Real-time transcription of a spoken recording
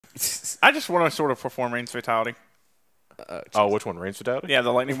I just want to sort of perform Rain's Fatality. Oh, which one? Rain's Fatality? Yeah,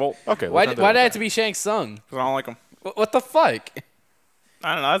 the Lightning Bolt. Okay. Why did it have to be Shang Tsung? Because I don't like him. What the fuck?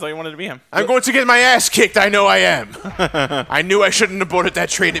 I don't know. I thought you wanted to be him. I'm going to get my ass kicked. I know I am. I knew I shouldn't have boarded that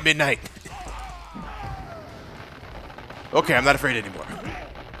train at midnight. Okay, I'm not afraid anymore.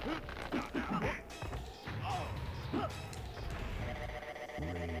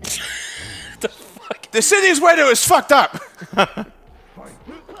 The fuck? The city's weather is fucked up.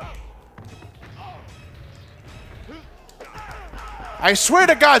 I swear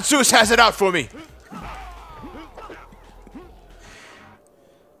to God, Zeus has it out for me.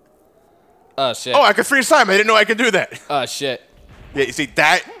 Oh, shit. Oh, I could freeze time. I didn't know I could do that. Oh, shit. Yeah, you see,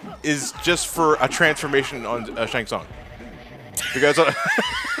 that is just for a transformation on Shang Tsung. Because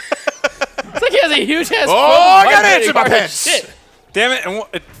It's like he has a huge ass. oh, I gotta answer my pants. Shit. Damn it! And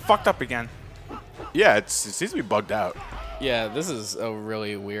it fucked up again. Yeah, it seems to be bugged out. Yeah, this is a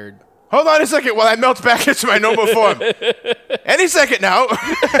really weird. Hold on a second while I melt back into my normal form. Any second now.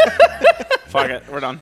 Fuck it. We're done.